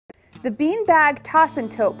The Beanbag Toss and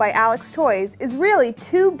Tote by Alex Toys is really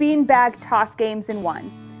two beanbag toss games in one.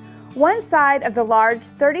 One side of the large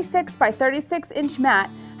 36 by 36 inch mat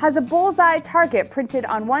has a bullseye target printed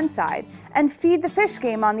on one side and Feed the Fish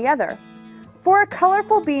game on the other. 4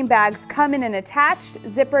 colorful beanbags come in an attached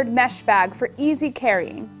zippered mesh bag for easy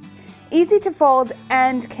carrying. Easy to fold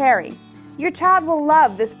and carry. Your child will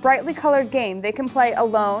love this brightly colored game they can play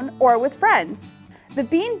alone or with friends. The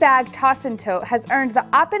Beanbag Toss and Tote has earned the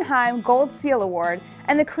Oppenheim Gold Seal Award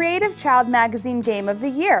and the Creative Child Magazine Game of the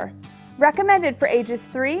Year. Recommended for ages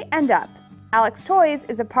 3 and up. Alex Toys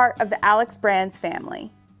is a part of the Alex Brands family.